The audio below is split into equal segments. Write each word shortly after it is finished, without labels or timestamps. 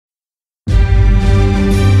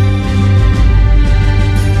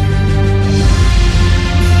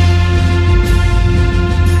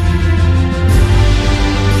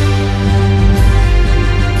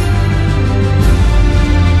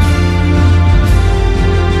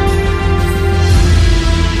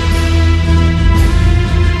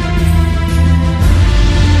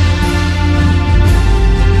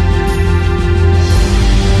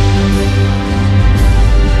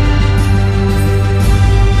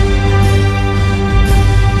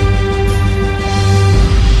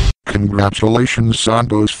Congratulations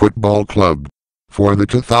Santos Football Club for the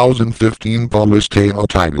 2015 Paulistano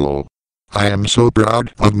title. I am so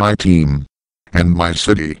proud of my team and my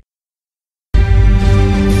city.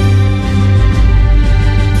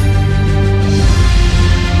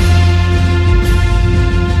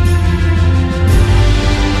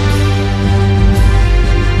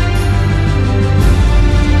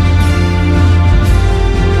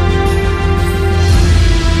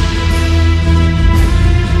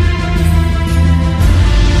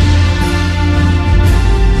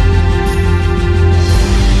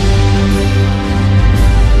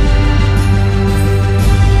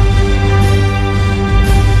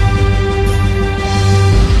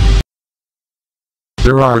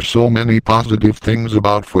 There are so many positive things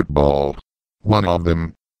about football. One of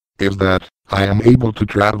them is that I am able to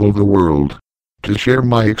travel the world to share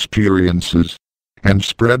my experiences and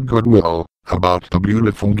spread goodwill about the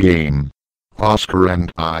beautiful game. Oscar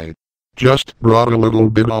and I just brought a little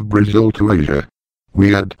bit of Brazil to Asia.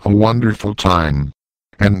 We had a wonderful time,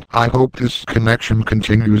 and I hope this connection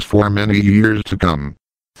continues for many years to come.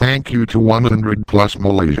 Thank you to 100 Plus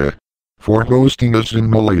Malaysia for hosting us in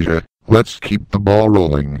Malaysia. Let's keep the ball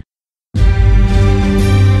rolling.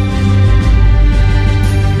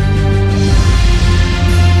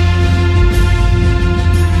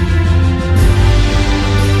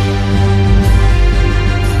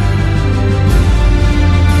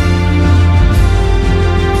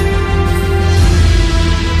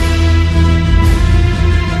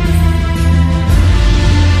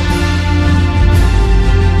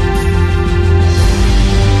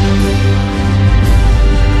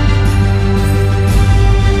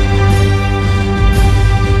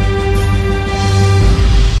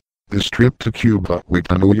 This trip to Cuba with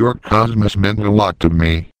the New York Cosmos meant a lot to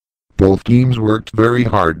me. Both teams worked very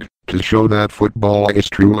hard to show that football is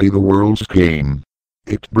truly the world's game.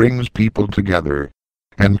 It brings people together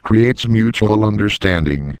and creates mutual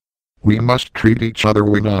understanding. We must treat each other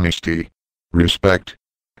with honesty, respect,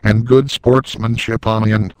 and good sportsmanship on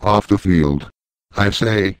and off the field. I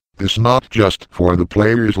say this not just for the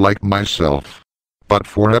players like myself, but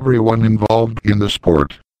for everyone involved in the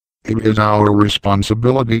sport. It is our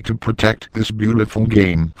responsibility to protect this beautiful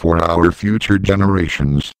game for our future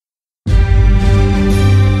generations.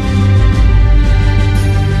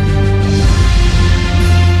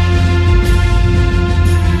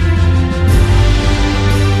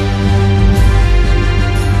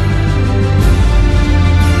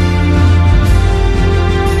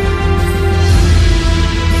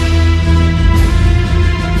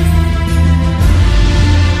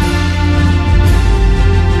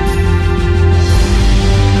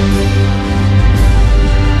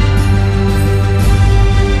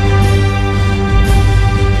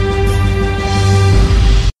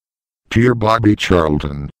 Dear Bobby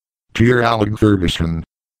Charlton, dear Alan Ferguson,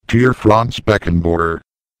 dear Franz Beckenbauer,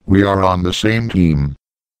 we are on the same team.